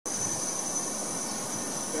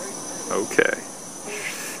Okay.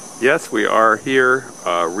 Yes, we are here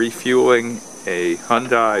refueling a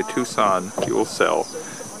Hyundai Tucson fuel cell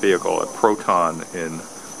vehicle at Proton in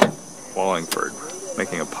Wallingford,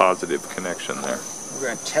 making a positive connection there. We're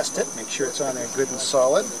going to test it, make sure it's on there good and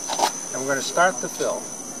solid, and we're going to start the fill.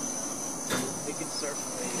 There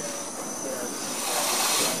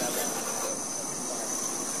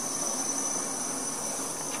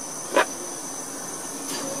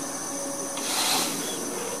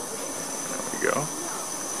we go.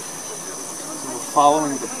 So we're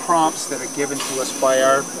following the prompts that are given to us by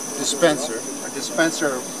our dispenser. Our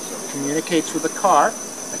dispenser communicates with the car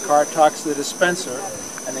talks to the dispenser,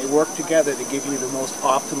 and they work together to give you the most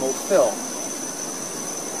optimal fill.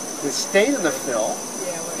 The state of the fill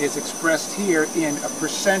is expressed here in a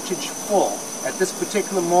percentage full. At this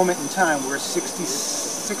particular moment in time, we're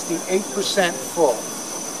 68% full.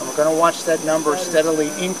 And we're going to watch that number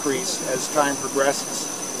steadily increase as time progresses.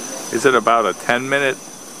 Is it about a 10-minute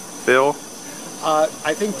fill?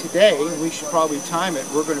 I think today we should probably time it.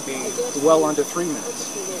 We're going to be well under 3 minutes.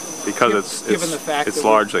 Because given the fact it's that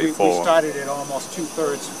largely full. We started at almost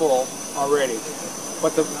 2/3 full already.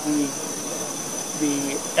 But the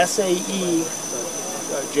SAE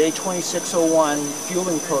J2601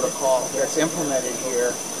 fueling protocol that's implemented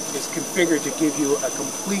here is configured to give you a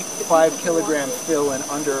complete 5-kilogram fill in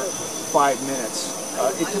under 5 minutes.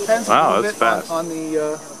 It depends a little bit on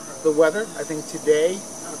the weather. I think today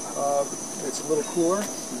it's a little cooler.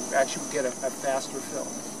 You actually get a faster fill.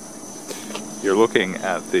 You're looking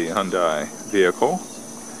at the Hyundai vehicle,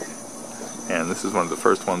 and this is one of the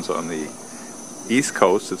first ones on the East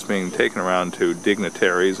Coast. It's being taken around to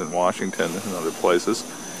dignitaries in Washington and other places.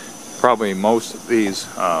 Probably most of these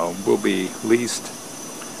will be leased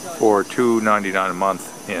for $2.99 a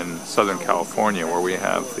month in Southern California, where we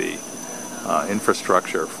have the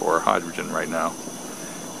infrastructure for hydrogen right now.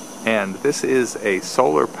 And this is a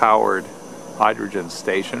solar-powered hydrogen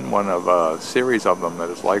station, one of a series of them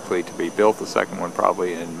that is likely to be built. The second one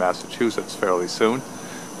probably in Massachusetts fairly soon.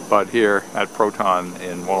 But here at Proton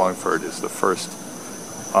in Wallingford is the first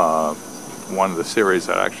one of the series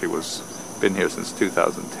that actually been here since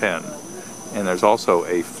 2010. And there's also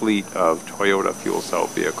a fleet of Toyota fuel cell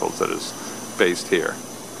vehicles that is based here.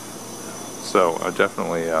 So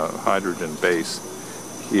definitely a hydrogen base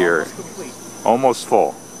here. Almost complete. Almost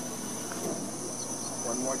full.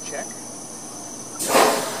 One more check.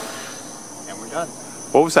 And we're done.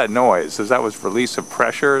 What was that noise? That was release of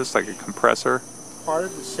pressure? It's like a compressor? Part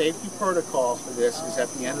of the safety protocol for this is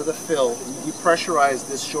at the end of the fill, you depressurize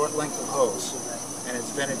this short length of hose, and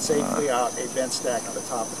it's vented safely out a vent stack at the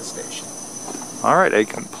top of the station. All right, a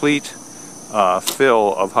complete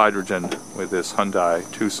fill of hydrogen with this Hyundai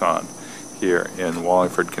Tucson here in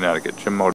Wallingford, Connecticut. Jim Motavalli.